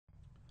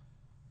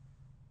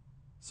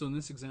So in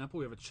this example,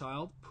 we have a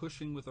child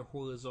pushing with a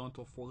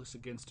horizontal force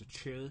against a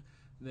chair,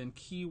 then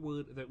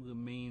keyword that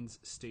remains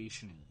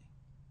stationary.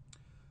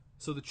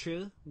 So the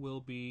chair will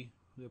be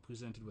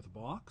represented with a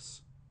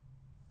box.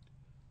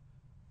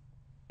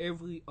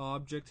 Every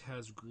object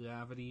has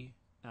gravity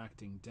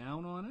acting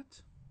down on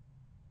it.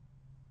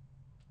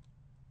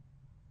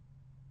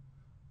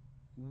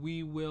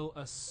 We will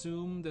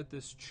assume that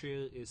this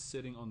chair is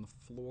sitting on the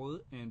floor,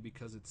 and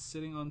because it's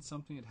sitting on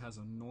something, it has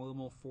a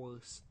normal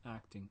force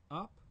acting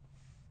up.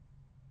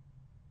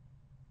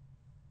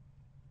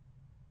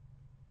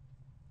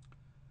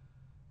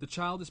 The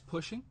child is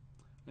pushing,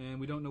 and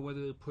we don't know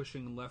whether they're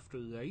pushing left or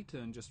right,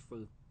 and just for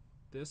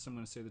this, I'm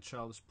going to say the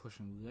child is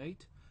pushing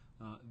right.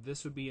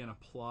 This would be an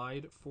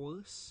applied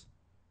force,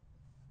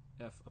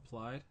 F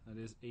applied, that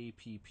is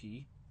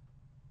APP.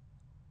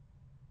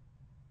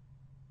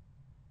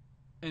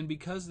 And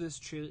because this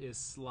chair is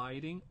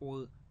sliding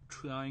or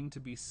trying to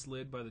be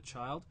slid by the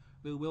child,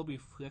 there will be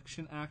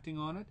friction acting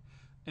on it.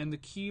 And the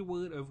key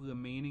word of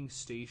remaining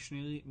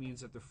stationary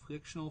means that the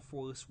frictional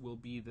force will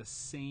be the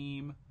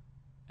same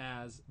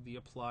as the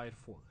applied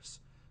force.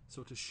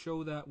 So to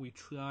show that, we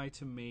try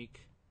to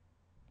make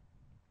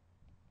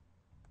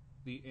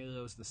the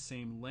arrows the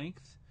same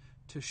length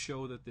to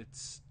show that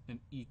it's an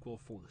equal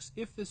force.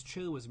 If this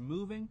chair was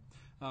moving,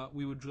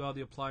 we would draw the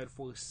applied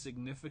force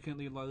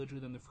significantly larger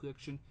than the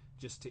friction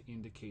just to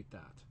indicate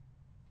that.